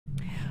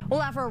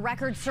Well, after a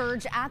record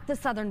surge at the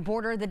southern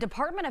border, the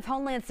Department of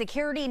Homeland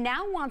Security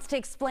now wants to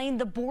explain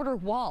the border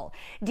wall.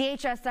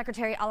 DHS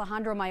Secretary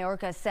Alejandro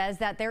Mayorkas says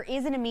that there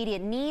is an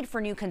immediate need for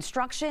new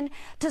construction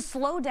to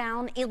slow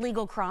down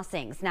illegal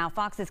crossings. Now,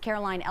 Fox's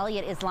Caroline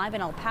Elliott is live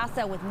in El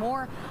Paso with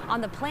more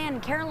on the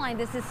plan. Caroline,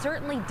 this is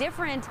certainly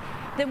different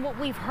than what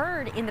we've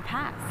heard in the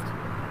past.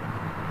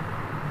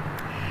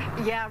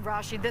 Yeah,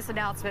 Rashi, this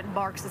announcement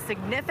marks a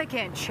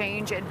significant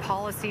change in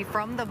policy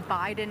from the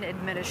Biden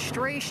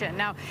administration.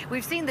 Now,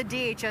 we've seen the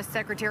DHS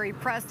secretary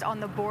pressed on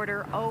the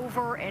border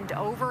over and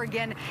over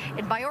again.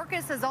 And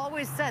Mayorkas has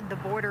always said the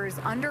border is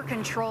under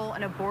control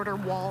and a border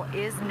wall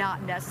is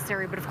not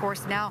necessary. But of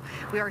course, now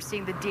we are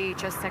seeing the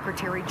DHS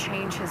secretary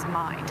change his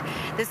mind.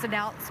 This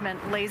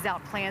announcement lays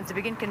out plans to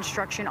begin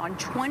construction on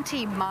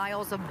 20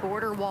 miles of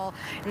border wall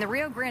in the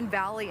Rio Grande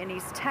Valley in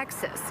East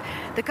Texas.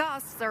 The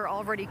costs are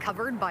already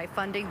covered by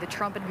funding the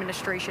Trump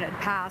administration had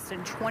passed in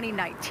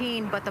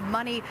 2019, but the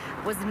money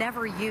was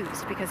never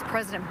used because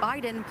President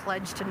Biden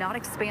pledged to not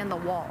expand the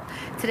wall.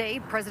 Today,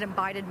 President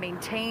Biden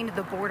maintained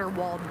the border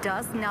wall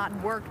does not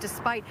work,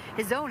 despite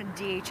his own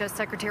DHS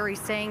secretary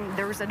saying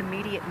there's an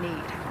immediate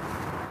need.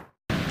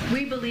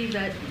 We believe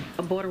that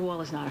a border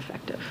wall is not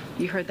effective.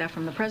 You heard that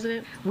from the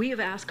president. We have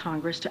asked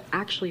Congress to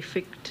actually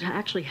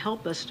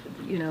help us,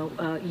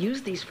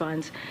 use these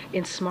funds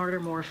in smarter,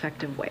 more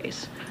effective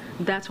ways.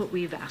 That's what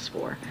we've asked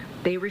for.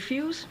 They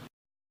refuse.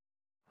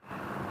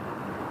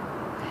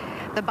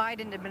 The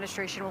Biden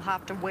administration will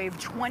have to waive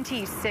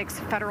 26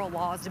 federal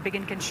laws to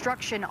begin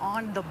construction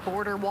on the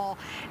border wall.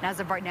 And as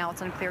of right now,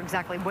 it's unclear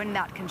exactly when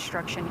that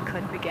construction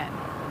could begin.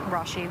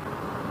 Rashi.